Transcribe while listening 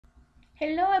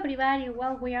Hello everybody,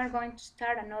 well we are going to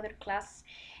start another class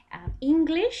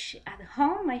English at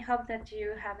home. I hope that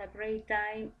you have a great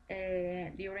time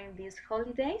during these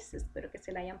holidays. Espero que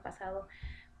se la hayan pasado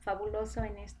fabuloso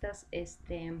en estos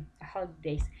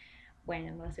holidays.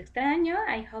 Bueno, los extraño,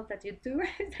 I hope that you do,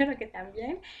 espero que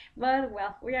también, but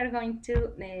well, we are going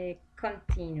to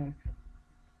continue.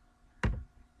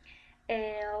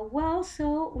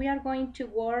 So we are going to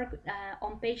work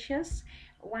on pages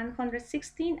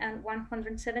 116 and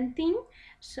 117.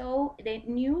 So the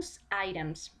news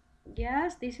items.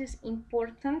 Yes, this is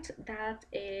important that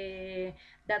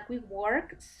that we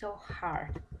work so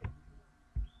hard.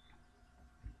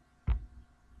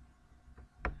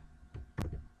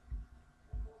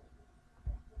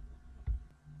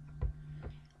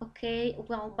 Okay,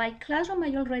 well, by Classroom,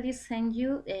 I already sent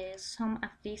you some of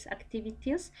these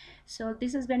activities. So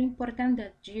this is very important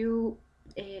that you,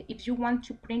 if you want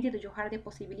to print it, you have the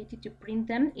possibility to print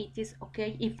them. It is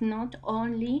okay. If not,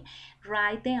 only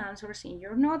write the answers in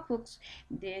your notebooks.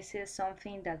 This is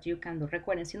something that you can do.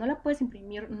 Recuerden, si no la puedes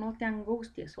imprimir, no te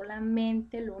angusties.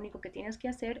 Solamente lo único que tienes que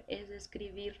hacer es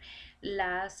escribir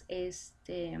las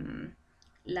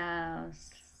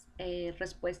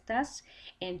respuestas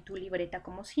en tu libreta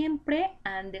como siempre,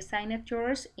 and the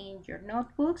signatures in your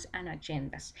notebooks and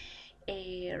agendas.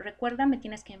 Recuerda, me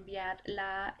tienes que enviar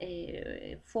la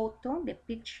foto, the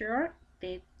picture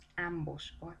de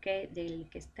ambos, ¿ok? Del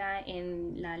que está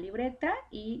en la libreta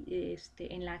y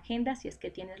en la agenda, si es que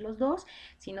tienes los dos.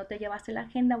 Si no te llevaste la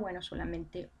agenda, bueno,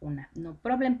 solamente una, no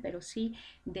problem, pero sí,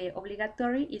 the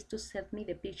obligatory is to send me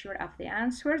the picture of the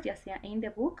answers, ya sea in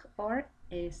the book or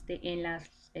en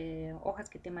las hojas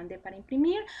que te mandé para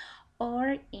imprimir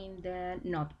or in the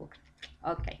notebook.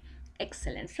 Okay.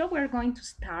 Excellent. So we're going to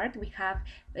start. We have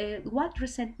what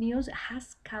recent news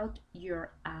has caught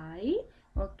your eye.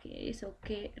 Ok, so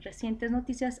que recientes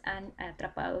noticias han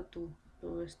atrapado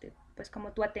pues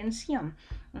como tu atención.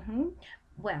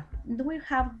 Well, do we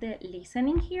have the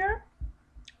listening here?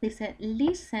 Dice,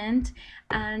 listen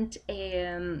and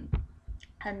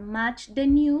match the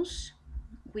news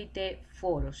with the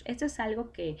photos. Esto es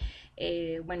algo que,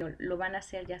 bueno, lo van a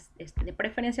hacer ya de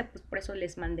preferencia, pues por eso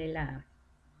les mandé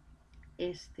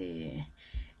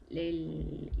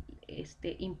el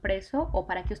impreso, o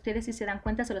para que ustedes, si se dan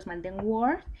cuenta, se los mandé en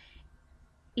Word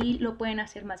y lo pueden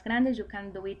hacer más grandes. You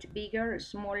can do it bigger,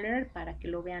 smaller, para que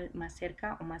lo vean más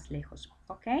cerca o más lejos.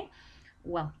 Okay,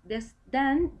 well, this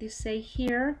say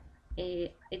here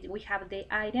we have the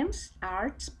items: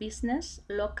 arts, business,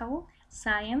 local,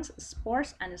 science,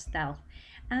 sports, and style,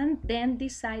 and then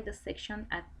decide the section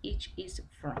at each is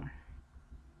from.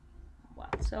 Well,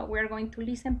 so we're going to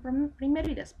listen primero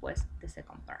y después the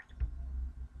second part.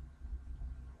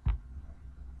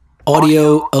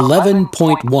 Audio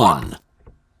 11.1.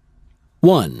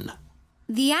 1.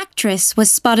 The actress was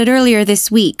spotted earlier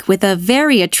this week with a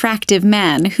very attractive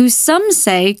man who some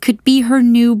say could be her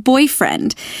new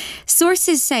boyfriend.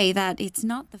 Sources say that it's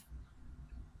not the...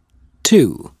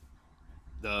 2.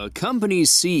 The company's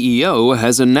CEO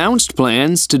has announced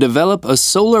plans to develop a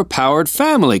solar-powered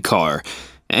family car,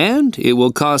 and it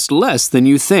will cost less than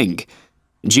you think.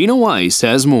 Gina Weiss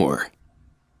has more.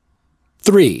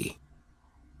 3.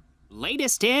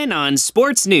 Latest in on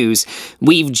sports news,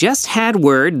 we've just had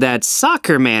word that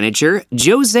soccer manager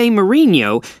Jose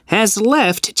Mourinho has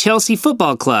left Chelsea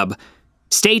Football Club.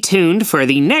 Stay tuned for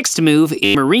the next move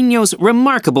in Mourinho's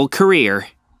remarkable career.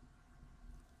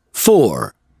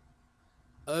 4.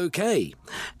 Okay,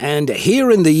 and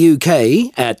here in the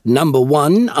UK, at number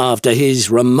 1 after his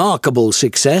remarkable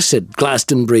success at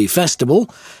Glastonbury Festival,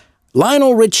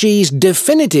 Lionel Richie's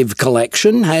definitive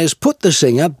collection has put the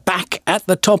singer back at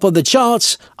the top of the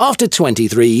charts after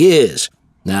 23 years.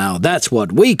 Now that's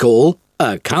what we call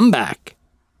a comeback.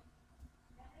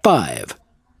 5.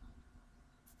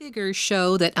 Figures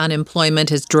show that unemployment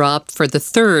has dropped for the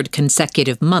third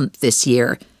consecutive month this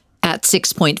year. At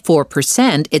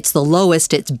 6.4%, it's the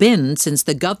lowest it's been since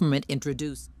the government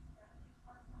introduced.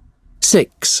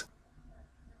 6.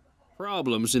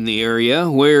 Problems in the area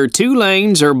where 2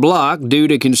 lanes are blocked due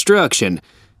to construction.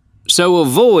 So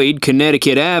avoid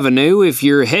Connecticut Avenue if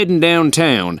you're heading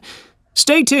downtown.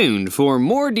 Stay tuned for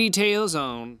more details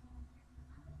on...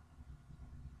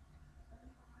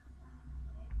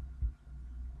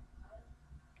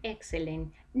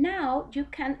 Excellent. Now you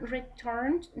can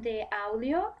return the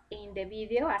audio in the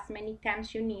video as many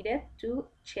times you need it to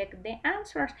check the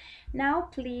answers. Now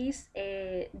please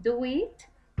do it,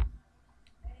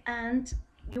 and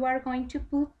you are going to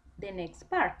put the next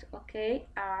part, okay?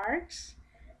 Arts,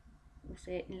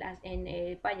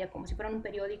 vaya como si fuera un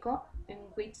periódico, in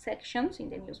which sections in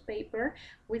the newspaper,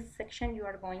 which section you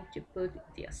are going to put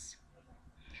this.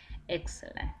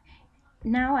 Excellent.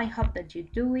 Now I hope that you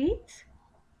do it.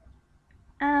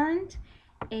 And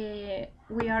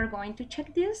we are going to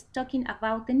check this talking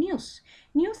about the news.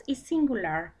 News is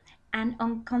singular and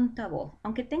uncountable.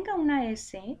 Aunque tenga una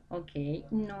S, okay,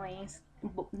 no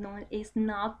is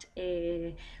not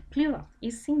plural,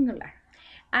 it's singular.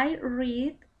 I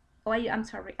read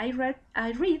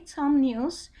some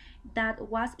news that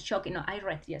was shocking. No, I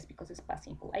read, yes, because it's past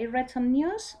simple. I read some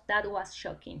news that was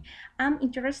shocking. I'm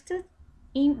interested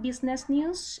in business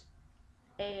news.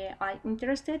 I'm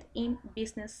interested in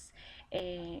business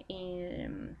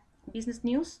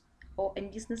news or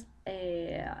in business.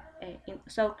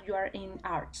 So you are in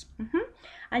arts.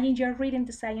 I enjoy reading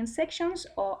the science sections,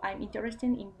 or I'm interested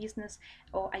in business,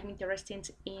 or I'm interested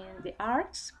in the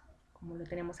arts, como lo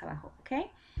tenemos abajo.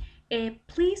 Okay.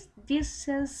 Please, this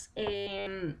is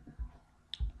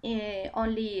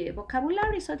only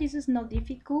vocabulary, so this is not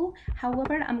difficult.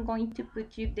 However, I'm going to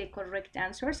put you the correct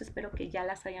answers. Espero que ya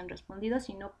las hayan respondido.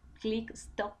 Si no, click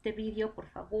stop the video, por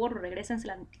favor. Regrésense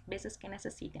las veces que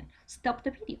necesiten. Stop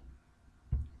the video.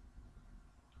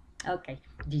 Okay,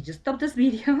 did you stop this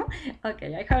video?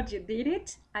 Okay, I hope you did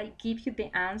it. I give you the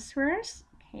answers.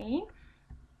 Okay.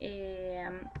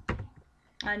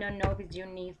 I don't know if you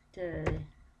need to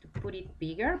put it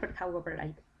bigger, but however,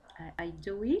 I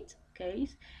do it. Okay,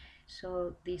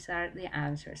 so these are the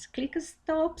answers. Click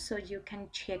stop so you can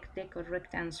check the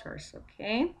correct answers.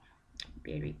 Okay,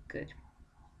 very good.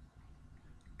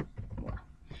 Well,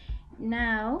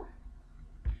 now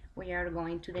we are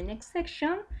going to the next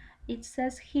section. It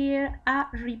says here, a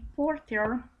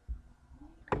reporter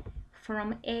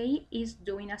from A is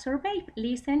doing a survey.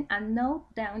 Listen and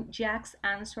note down Jack's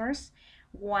answers.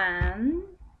 1,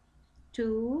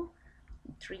 2,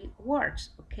 3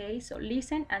 words. Okay, so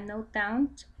listen and note down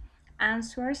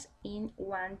answers in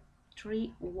 1,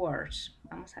 3 words.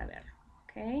 Vamos a ver.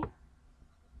 Okay,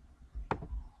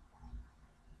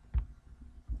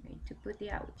 need to put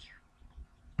the audio.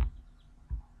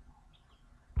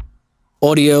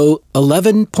 Audio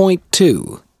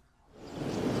 11.2.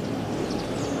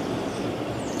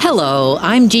 Hello,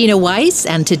 I'm Gina Weiss,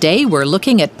 and today we're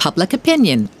looking at public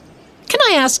opinion. Can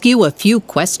I ask you a few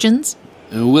questions?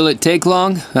 Will it take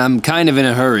long? I'm kind of in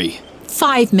a hurry.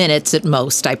 5 minutes at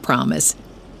most, I promise.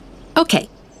 Okay,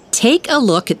 take a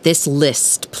look at this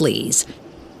list, please.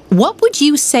 What would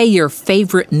you say your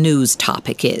favorite news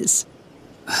topic is?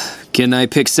 Can I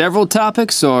pick several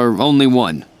topics or only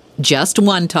one? Just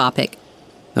one topic.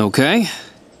 Okay.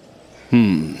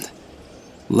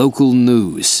 Local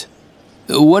news.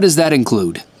 What does that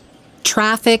include?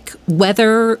 Traffic,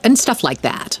 weather, and stuff like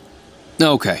that.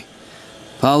 Okay.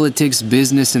 Politics,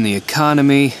 business, and the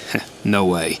economy? No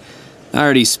way. I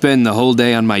already spend the whole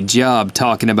day on my job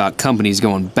talking about companies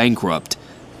going bankrupt.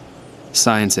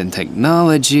 Science and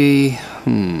technology?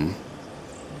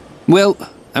 Well,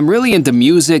 I'm really into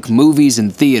music, movies,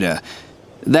 and theater.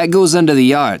 That goes under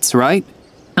the arts, right?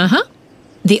 Uh-huh.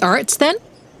 The arts, then?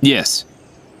 Yes.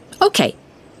 Okay.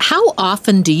 How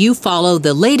often do you follow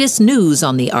the latest news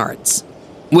on the arts?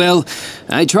 Well,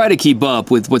 I try to keep up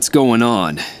with what's going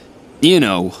on. You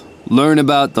know, learn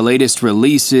about the latest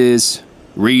releases,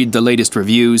 read the latest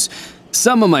reviews.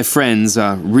 Some of my friends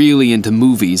are really into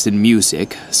movies and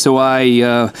music, so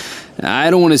I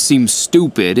don't want to seem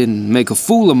stupid and make a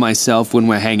fool of myself when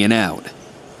we're hanging out.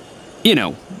 You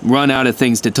know, run out of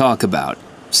things to talk about.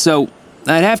 So,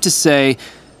 I'd have to say,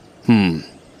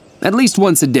 at least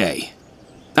once a day.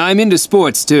 I'm into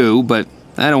sports too, but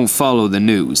I don't follow the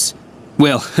news.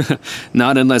 Well,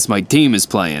 not unless my team is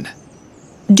playing.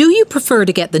 Do you prefer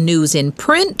to get the news in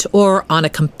print or on a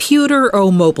computer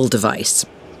or mobile device?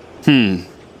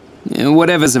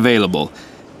 Whatever's available.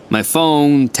 My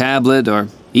phone, tablet, or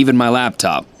even my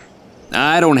laptop.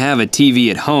 I don't have a TV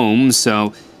at home,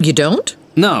 so... You don't?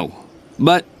 No.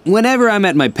 But whenever I'm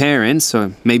at my parents',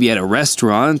 or maybe at a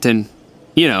restaurant, and,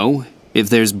 you know, if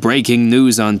there's breaking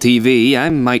news on TV, I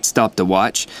might stop to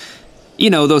watch. You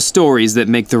know, those stories that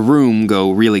make the room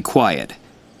go really quiet.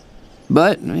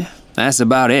 But that's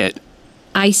about it.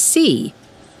 I see.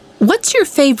 What's your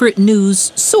favorite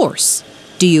news source?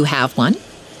 Do you have one?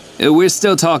 We're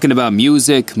still talking about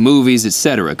music, movies,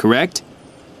 etc., correct?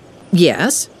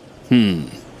 Yes.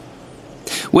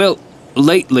 Well,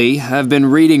 lately, I've been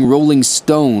reading Rolling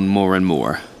Stone more and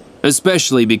more.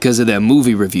 Especially because of their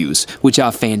movie reviews, which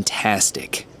are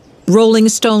fantastic.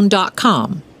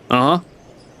 RollingStone.com. Uh-huh.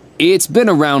 It's been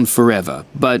around forever,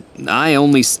 but I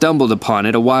only stumbled upon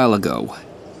it a while ago.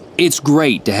 It's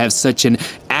great to have such an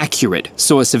accurate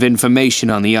source of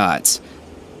information on the arts.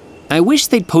 I wish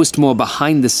they'd post more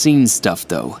behind-the-scenes stuff,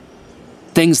 though.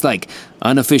 Things like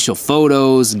unofficial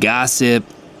photos, gossip.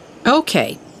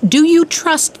 Okay. Do you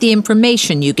trust the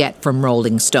information you get from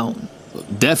Rolling Stone?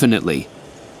 Definitely.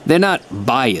 They're not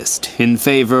biased in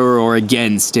favor or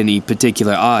against any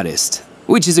particular artist,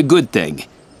 which is a good thing.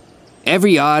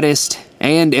 Every artist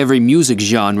and every music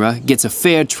genre gets a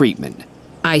fair treatment.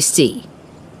 I see.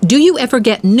 Do you ever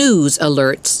get news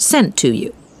alerts sent to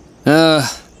you?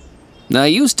 I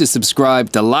used to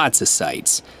subscribe to lots of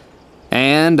sites,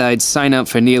 and I'd sign up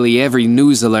for nearly every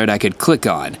news alert I could click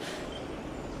on.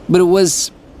 But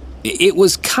it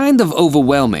was kind of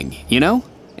overwhelming, you know?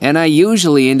 And I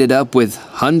usually ended up with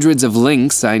hundreds of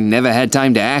links I never had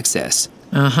time to access.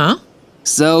 Uh-huh.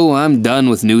 So I'm done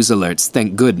with news alerts,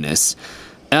 thank goodness.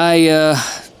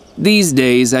 These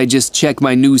days I just check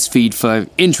my news feed for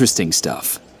interesting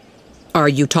stuff. Are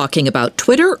you talking about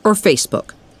Twitter or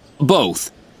Facebook?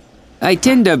 Both. I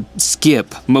tend to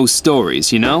skip most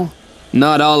stories, you know?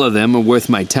 Not all of them are worth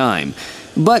my time.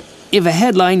 But if a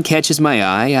headline catches my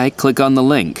eye, I click on the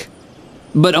link.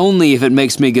 But only if it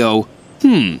makes me go,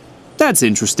 that's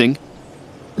interesting.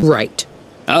 Right.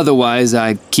 Otherwise,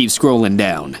 I keep scrolling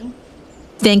down.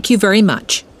 Thank you very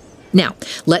much. Now,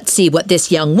 let's see what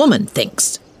this young woman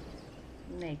thinks.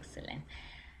 Excellent.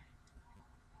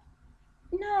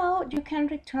 Now you can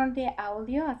return the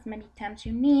audio as many times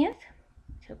you need.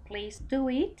 So please do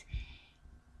it.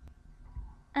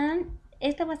 And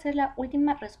esta va a ser la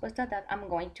última respuesta that I'm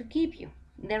going to give you.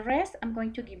 The rest, I'm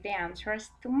going to give the answers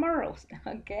tomorrow,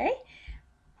 okay?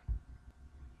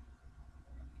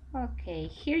 Okay,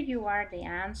 here you are the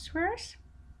answers.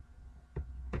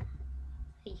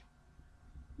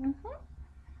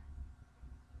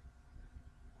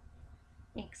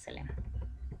 Excellent.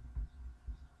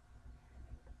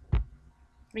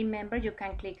 Remember, you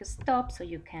can click stop so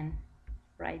you can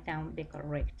write down the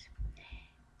correct.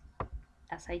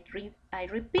 As I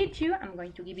repeat you, I'm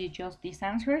going to give you just these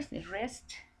answers. The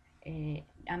rest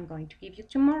I'm going to give you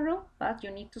tomorrow, but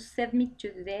you need to send me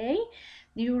today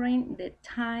during the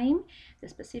time, the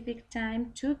specific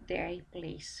time today,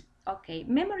 please. Okay,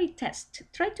 memory test.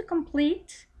 Try to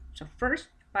complete, so first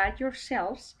by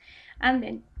yourselves, and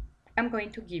then I'm going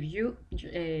to give you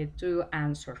to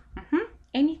answer.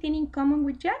 Anything in common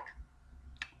with Jack?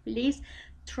 Please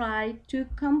try to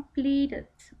complete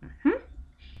it.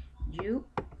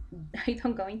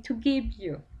 I'm going to give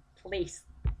you. Please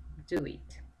do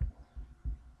it.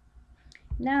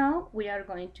 Now we are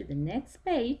going to the next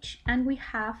page and we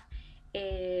have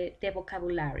the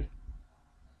vocabulary.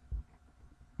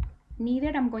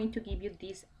 Neither I'm going to give you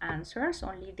these answers,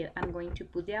 only I'm going to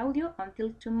put the audio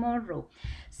until tomorrow.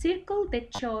 Circle the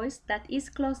choice that is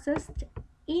closest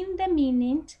in the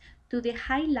meaning to the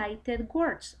highlighted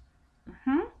words.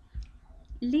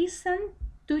 Listen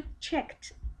to check.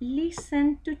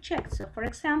 Listen to check. So for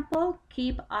example,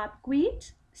 keep up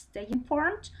with, stay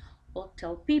informed, or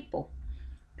tell people.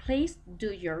 Please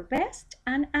do your best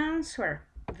and answer.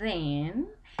 Then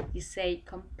you say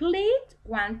complete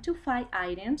 1 to 5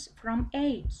 items from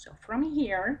A. So from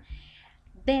here,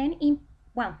 then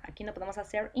aquí no podemos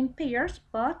hacer in pairs,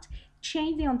 but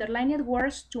change the underlined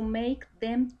words to make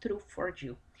them true for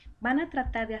you. Van a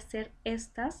tratar de hacer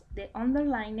estas de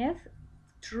underlined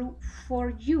true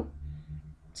for you.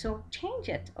 So change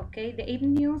it, okay? The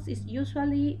evening news is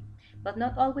usually, but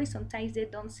not always, sometimes they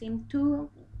don't seem to,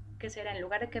 que será en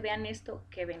lugar de que vean esto,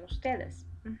 que ven ustedes.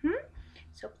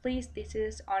 So please, this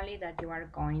is only that you are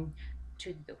going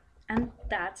to do. And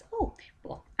that's all.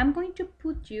 Well, I'm going to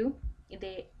put you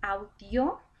the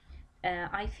audio,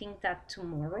 I think that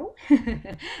tomorrow,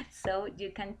 so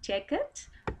you can check it.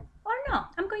 Or no,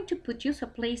 I'm going to put you, so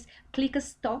please click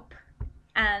stop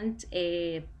and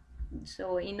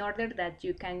so in order that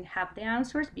you can have the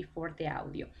answers before the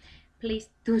audio. Please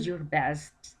do your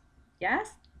best.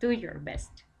 Yes, do your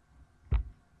best.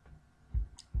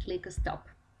 Click stop.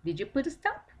 Did you put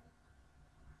stop?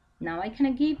 Now I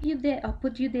can give you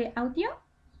put you the audio.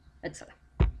 Excellent.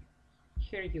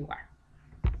 Here you are.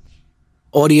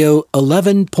 Audio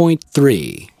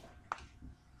 11.3.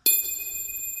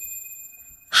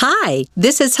 Hi,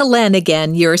 this is Helene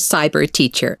again, your cyber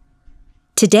teacher.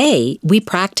 Today, we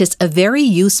practice a very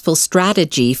useful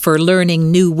strategy for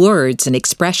learning new words and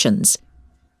expressions.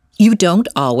 You don't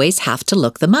always have to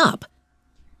look them up.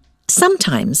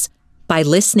 Sometimes, by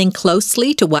listening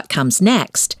closely to what comes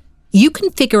next, you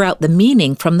can figure out the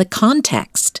meaning from the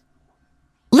context.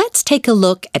 Let's take a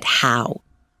look at how.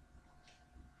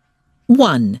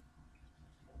 1.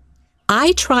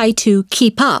 I try to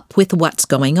keep up with what's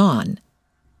going on.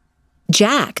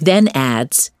 Jack then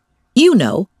adds,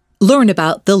 learn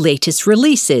about the latest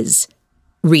releases.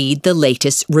 Read the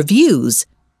latest reviews.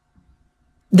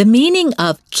 The meaning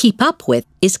of keep up with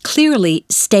is clearly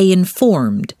stay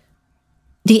informed.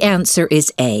 The answer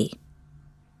is A.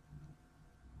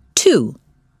 2.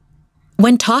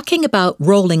 When talking about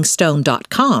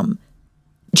RollingStone.com,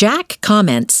 Jack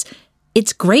comments,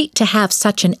 "It's great to have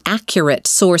such an accurate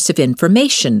source of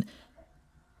information."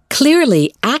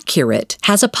 Clearly, accurate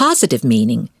has a positive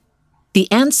meaning.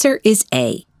 The answer is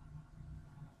A.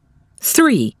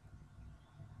 3.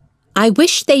 I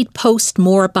wish they'd post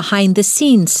more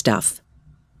behind-the-scenes stuff.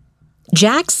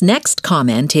 Jack's next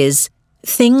comment is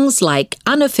things like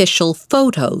unofficial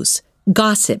photos,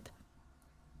 gossip.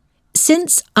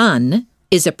 Since un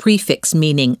is a prefix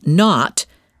meaning not,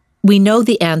 we know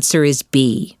the answer is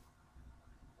B.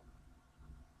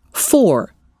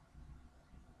 4.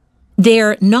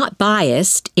 They're not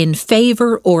biased in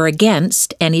favor or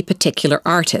against any particular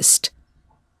artist.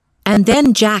 And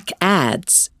then Jack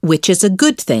adds, which is a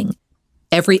good thing,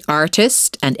 every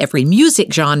artist and every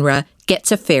music genre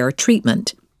gets a fair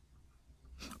treatment.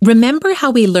 Remember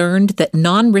how we learned that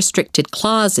non-restricted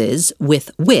clauses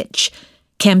with which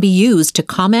can be used to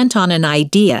comment on an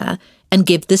idea and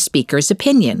give the speaker's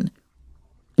opinion.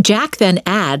 Jack then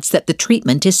adds that the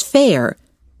treatment is fair.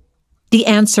 The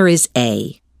answer is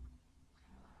A.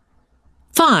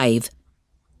 5.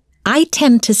 I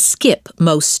tend to skip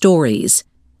most stories.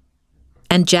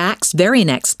 And Jack's very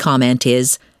next comment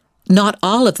is, not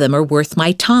all of them are worth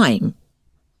my time.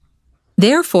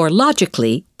 Therefore,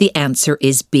 logically, the answer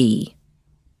is B.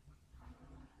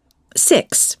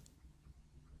 6.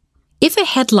 If a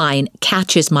headline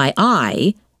catches my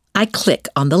eye, I click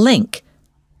on the link.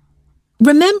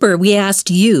 Remember, we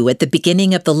asked you at the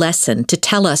beginning of the lesson to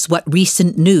tell us what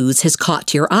recent news has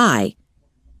caught your eye.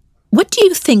 What do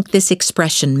you think this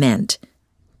expression meant?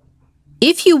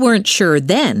 If you weren't sure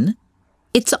then,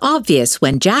 it's obvious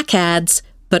when Jack adds,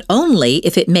 but only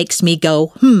if it makes me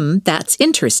go, that's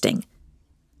interesting.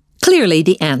 Clearly,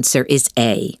 the answer is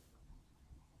A.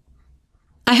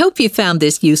 I hope you found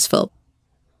this useful.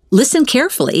 Listen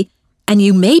carefully, and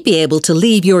you may be able to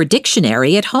leave your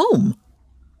dictionary at home.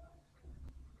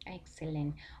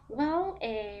 Excellent. Well,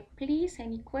 please,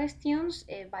 any questions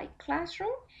by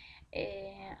classroom?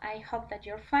 I hope that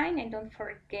you're fine, and don't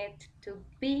forget to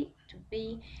be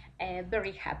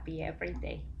very happy every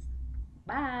day.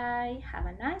 Bye. Have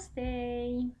a nice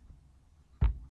day.